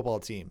of our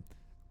football team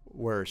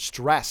were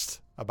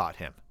stressed about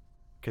him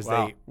because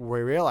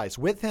we realized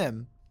with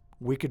him,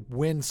 we could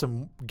win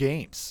some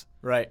games.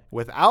 Right.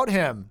 Without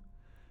him,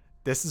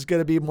 this is going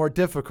to be more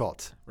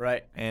difficult.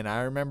 Right. And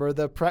I remember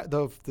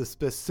the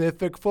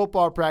specific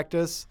football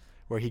practice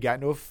where he got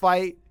into a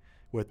fight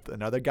with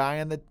another guy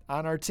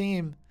on our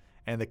team,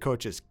 and the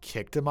coaches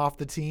kicked him off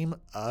the team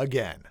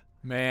again.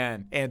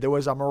 Man. And there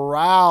was a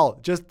morale.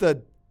 Just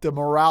the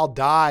morale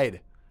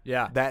died.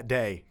 Yeah. That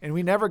day. And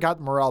we never got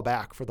the morale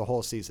back for the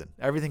whole season.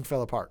 Everything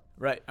fell apart.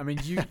 Right. I mean,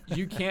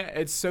 you can't –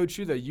 it's so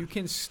true, though. You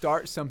can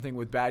start something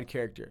with bad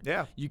character.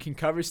 Yeah. You can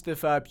cover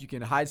stuff up. You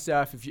can hide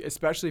stuff,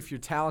 especially if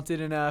you're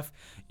talented enough.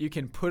 You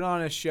can put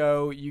on a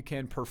show. You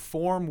can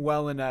perform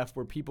well enough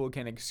where people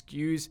can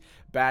excuse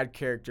bad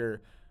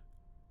character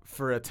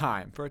for a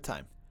time.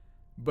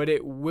 But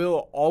it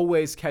will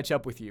always catch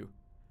up with you,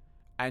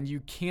 and you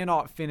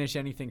cannot finish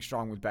anything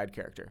strong with bad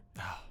character.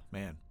 Oh,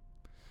 man.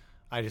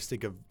 I just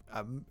think of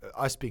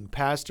us being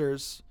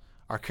pastors.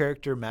 Our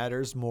character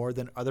matters more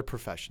than other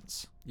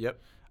professions.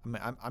 Yep. I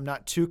mean, I'm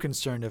not too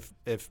concerned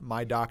if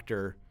my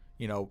doctor,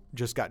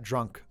 just got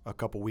drunk a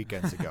couple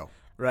weekends ago.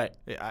 Right.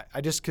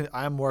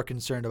 I'm more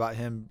concerned about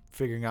him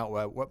figuring out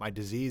what my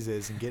disease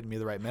is and getting me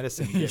the right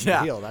medicine to get me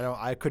healed.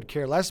 I could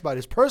care less about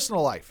his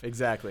personal life.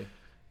 Exactly.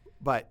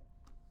 But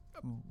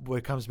when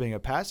it comes to being a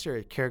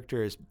pastor,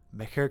 character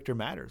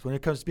matters. When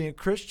it comes to being a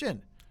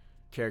Christian,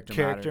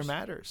 character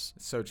matters.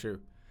 It's so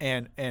true.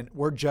 And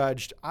we're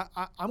judged.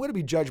 I'm going to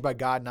be judged by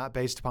God not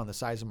based upon the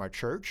size of our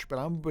church, but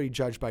I'm going to be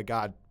judged by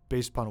God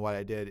based upon what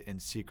I did in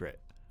secret.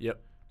 Yep.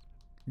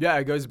 Yeah,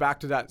 it goes back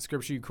to that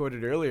scripture you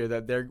quoted earlier,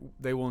 that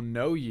they will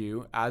know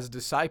you as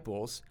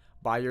disciples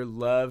by your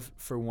love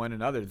for one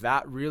another.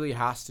 That really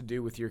has to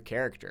do with your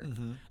character.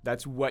 Mm-hmm.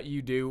 That's what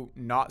you do,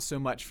 not so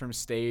much from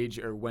stage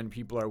or when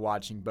people are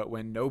watching, but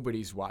when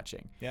nobody's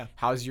watching. Yeah.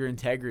 How's your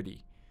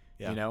integrity?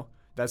 Yeah.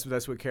 That's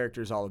what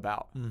character is all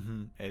about.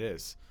 Mm-hmm. It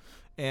is.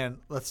 And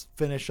let's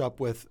finish up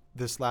with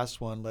this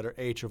last one, letter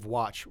H of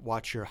watch.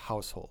 Watch your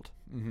household.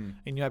 Mm-hmm.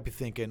 And you might be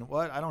thinking,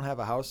 what? I don't have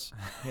a house.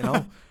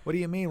 What do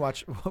you mean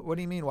watch? What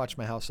do you mean watch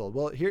my household?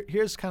 Well,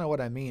 here's kind of what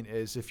I mean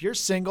is if you're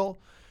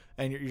single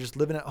and you're just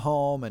living at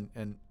home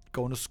and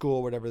going to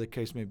school, whatever the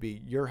case may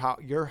be, your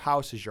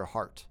house is your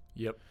heart.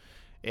 Yep.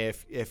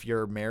 If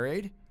you're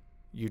married,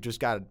 you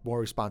just got more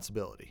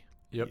responsibility.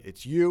 Yep.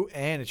 It's you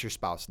and it's your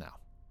spouse now.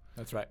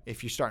 That's right.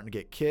 If you're starting to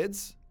get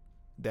kids,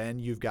 then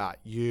you got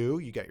your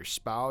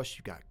spouse,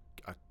 you got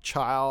a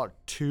child,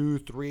 2,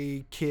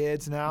 3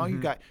 kids now. Mm-hmm.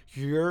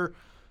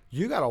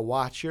 You got to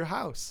watch your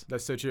house.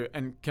 That's so true.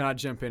 And can I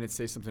jump in and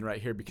say something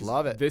right here? Because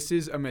Love it. This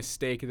is a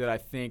mistake that I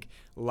think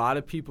a lot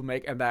of people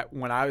make, and that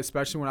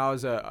especially when I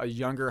was a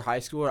younger high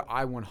schooler,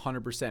 I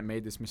 100%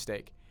 made this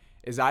mistake.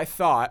 Is I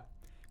thought,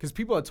 because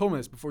people had told me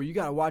this before, you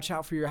got to watch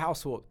out for your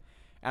household.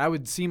 And I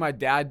would see my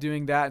dad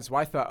doing that, and so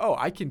I thought, oh,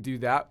 I can do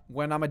that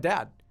when I'm a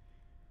dad.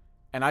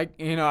 And I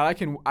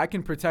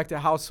can protect a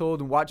household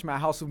and watch my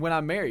household when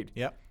I'm married.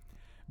 Yep.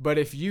 But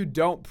if you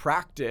don't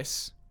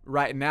practice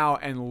right now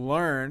and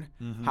learn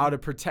how to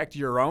protect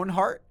your own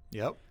heart,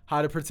 Yep.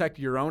 how to protect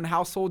your own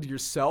household,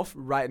 yourself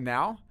right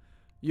now,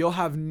 you'll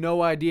have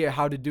no idea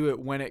how to do it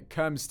when it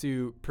comes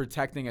to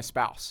protecting a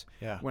spouse,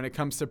 Yeah. when it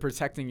comes to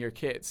protecting your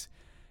kids.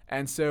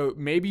 And so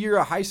maybe you're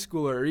a high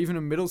schooler or even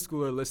a middle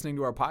schooler listening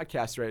to our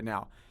podcast right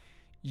now.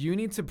 You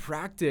need to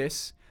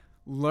practice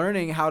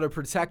learning how to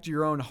protect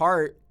your own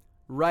heart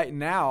right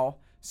now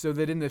so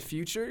that in the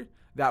future,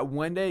 that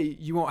one day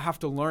you won't have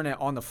to learn it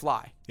on the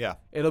fly. Yeah.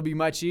 It'll be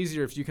much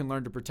easier if you can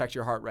learn to protect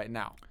your heart right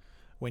now.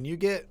 When you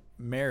get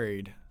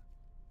married,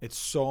 it's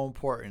so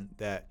important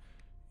that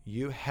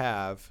you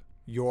have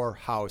your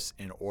house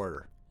in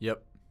order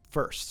Yep.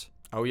 first.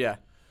 Oh, yeah.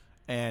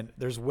 And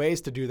there's ways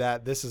to do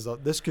that.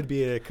 This could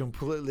be a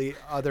completely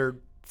other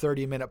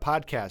 30-minute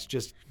podcast,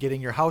 just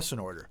getting your house in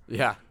order.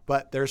 Yeah.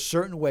 But there's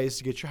certain ways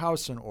to get your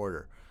house in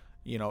order.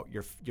 You know,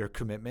 your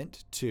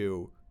commitment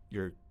to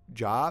your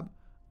job,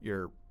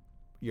 your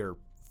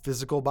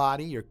physical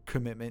body, your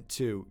commitment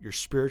to your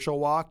spiritual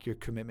walk, your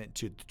commitment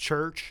to the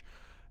church,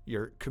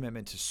 your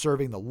commitment to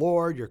serving the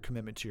Lord, your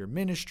commitment to your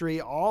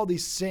ministry. All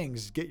these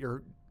things get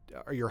your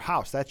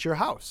house. That's your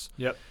house.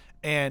 Yep.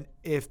 And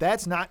if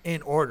that's not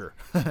in order,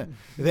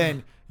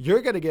 then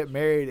you're going to get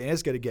married and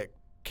it's going to get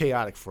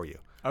chaotic for you.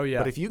 Oh, yeah.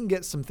 But if you can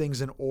get some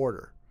things in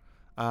order,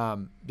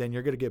 then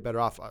you're going to get better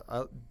off.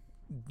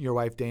 Your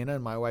wife, Dana,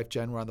 and my wife,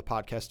 Jen, were on the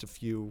podcast a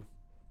few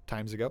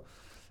times ago.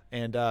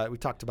 And we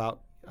talked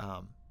about,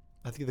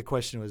 I think the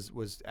question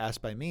was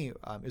asked by me,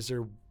 is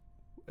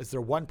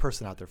there one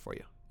person out there for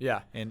you?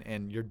 Yeah.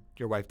 And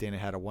your wife, Dana,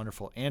 had a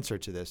wonderful answer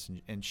to this.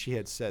 And she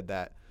had said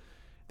that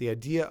the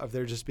idea of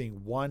there just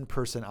being one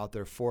person out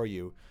there for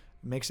you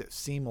makes it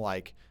seem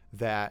like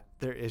that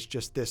there is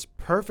just this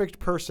perfect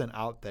person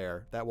out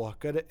there that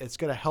it's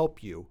going to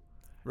help you.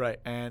 Right.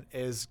 And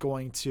is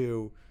going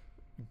to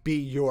be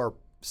your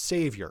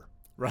savior.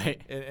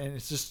 Right. And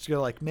it's just going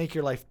to like make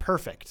your life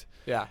perfect.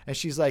 Yeah. And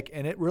she's like,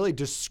 and it really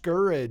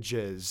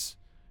discourages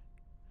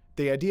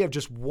the idea of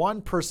just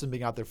one person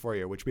being out there for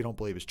you, which we don't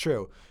believe is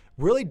true,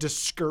 really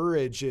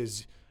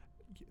discourages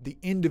the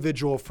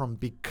individual from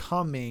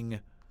becoming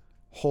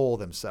whole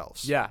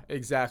themselves. Yeah,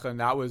 exactly. And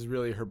that was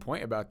really her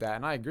point about that.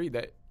 And I agree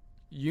that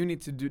you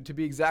need to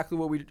be exactly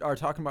what we are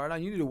talking about right now.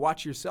 You need to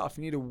watch yourself.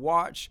 You need to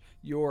watch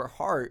your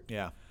heart.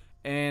 Yeah.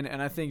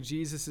 And I think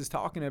Jesus is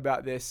talking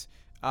about this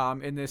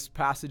in this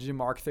passage in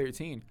Mark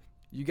 13.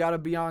 You got to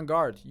be on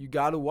guard. You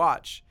got to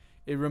watch.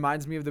 It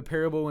reminds me of the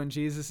parable when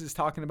Jesus is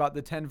talking about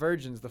the 10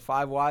 virgins, the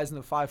 5 wise and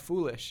the 5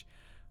 foolish.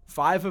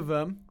 5 of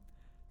them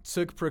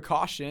took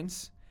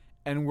precautions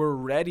and were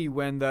ready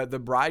when the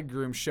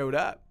bridegroom showed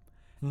up.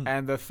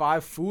 And the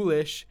 5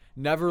 foolish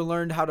never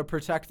learned how to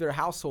protect their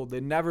household. They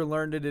never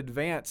learned in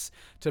advance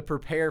to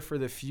prepare for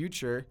the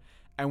future.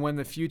 And when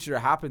the future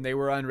happened, they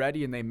were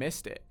unready and they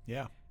missed it.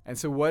 Yeah. And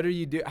so what are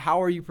you do?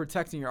 How are you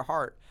protecting your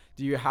heart?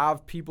 Do you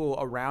have people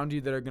around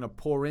you that are going to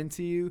pour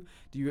into you?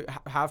 Do you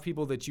have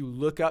people that you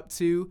look up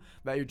to,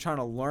 that you're trying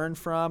to learn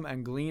from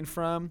and glean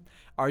from?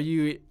 Are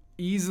you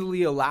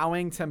easily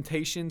allowing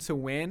temptation to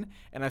win?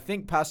 And I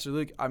think, Pastor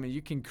Luke, I mean,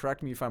 you can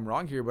correct me if I'm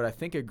wrong here, but I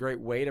think a great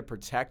way to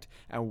protect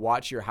and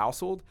watch your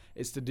household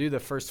is to do the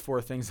first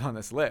 4 things on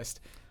this list.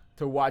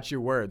 To watch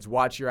your words,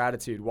 watch your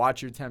attitude,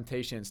 watch your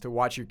temptations, to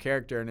watch your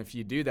character. And if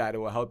you do that, it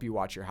will help you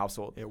watch your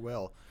household. It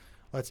will.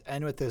 Let's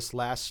end with this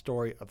last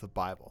story of the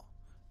Bible.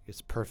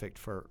 It's perfect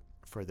for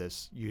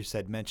this. You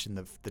mention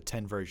the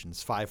 10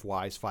 virgins, 5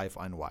 wise, 5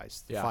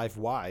 unwise. The 5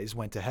 wise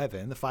went to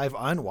heaven. The 5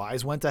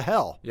 unwise went to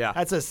hell. Yeah.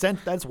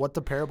 That's what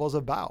the parable's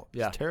about.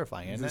 Yeah. It's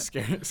terrifying, isn't It's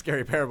it? a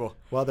scary parable.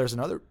 Well, there's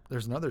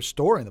another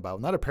story in the Bible,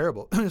 not a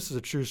parable. This is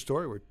a true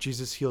story where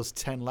Jesus heals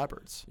 10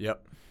 lepers.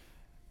 Yep.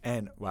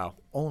 And Wow.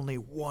 only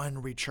one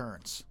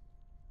returns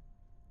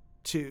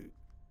to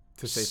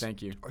say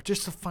thank you. or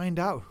just to find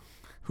out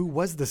who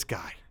was this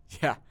guy,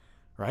 Yeah.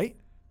 right?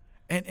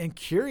 And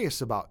curious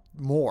about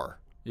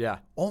more. Yeah.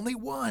 Only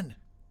one.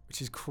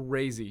 Which is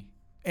crazy.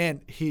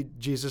 And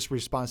Jesus'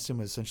 response to him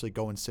is essentially,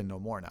 go and sin no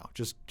more now.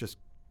 Just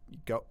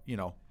go,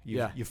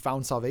 you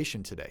found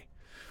salvation today.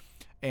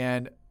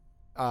 And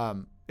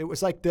it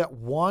was like that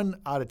 1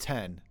 out of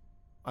 10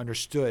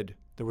 understood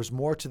there was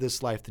more to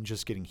this life than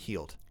just getting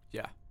healed.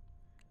 Yeah.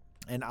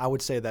 And I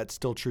would say that's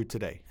still true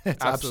today.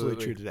 It's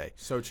absolutely true today.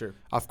 So true.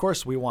 Of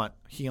course, we want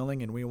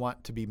healing and we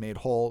want to be made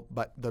whole,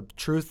 but the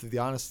truth, the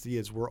honesty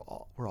is we're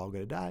all going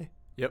to die.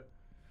 Yep.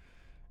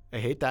 I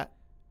hate that.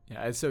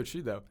 Yeah, it's so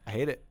true though. I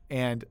hate it.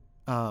 And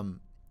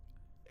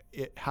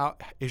how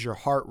is your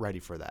heart ready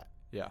for that?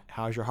 Yeah.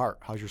 How's your heart?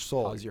 How's your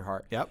soul? How's your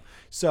heart? Yep.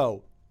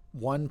 So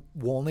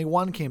only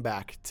one came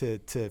back to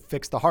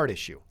fix the heart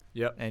issue.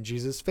 Yep. And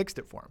Jesus fixed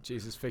it for him.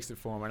 Jesus fixed it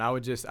for him. And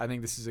I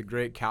think this is a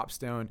great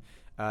capstone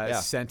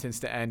sentence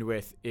to end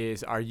with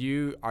is, are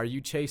you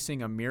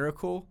chasing a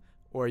miracle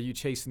or are you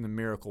chasing the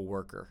miracle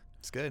worker?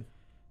 It's good.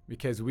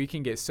 because we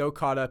can get so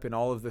caught up in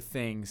all of the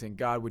things and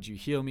God, would you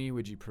heal me?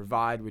 Would you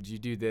provide? Would you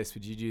do this?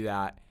 Would you do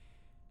that?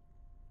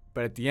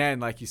 But at the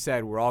end, like you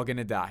said, we're all going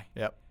to die.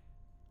 Yep.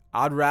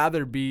 I'd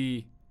rather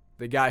be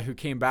the guy who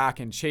came back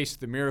and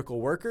chased the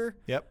miracle worker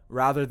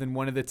rather than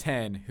one of the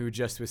 10 who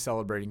just was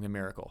celebrating the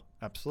miracle.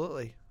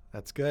 Absolutely.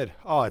 That's good.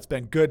 Oh, it's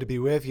been good to be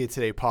with you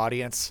today,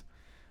 audience.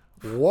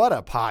 What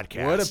a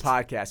podcast. What a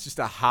podcast. Just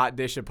a hot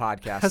dish of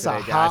podcast That's today, a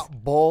guys.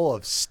 hot bowl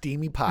of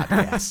steamy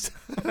podcast.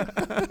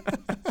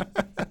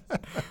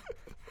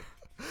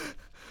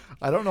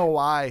 I don't know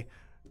why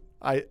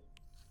I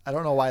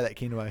don't know why that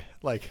came to my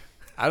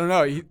I don't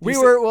know. we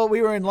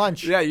were in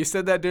lunch. Yeah, you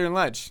said that during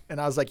lunch. And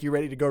I was like, you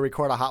ready to go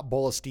record a hot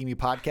bowl of steamy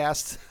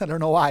podcast? I don't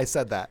know why I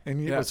said that.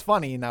 And it was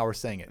funny, and now we're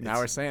saying it. Now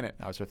we're saying it.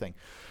 Now it's our thing.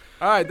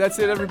 All right, that's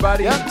it,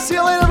 everybody. Yep. See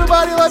you later,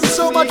 everybody. Love you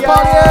so See much, you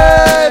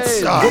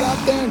guys. audience. Get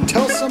out there and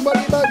tell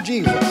somebody about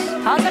Jesus.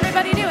 How's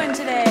everybody doing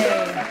today?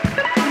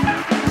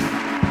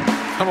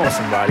 Come on,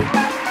 somebody.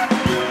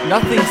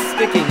 Nothing's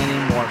sticking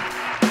anymore.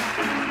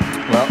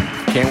 Well,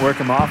 can't work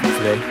them off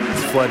today.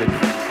 It's flooded.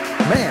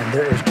 Man,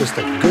 there is just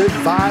a good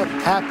vibe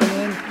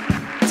happening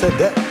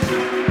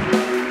today.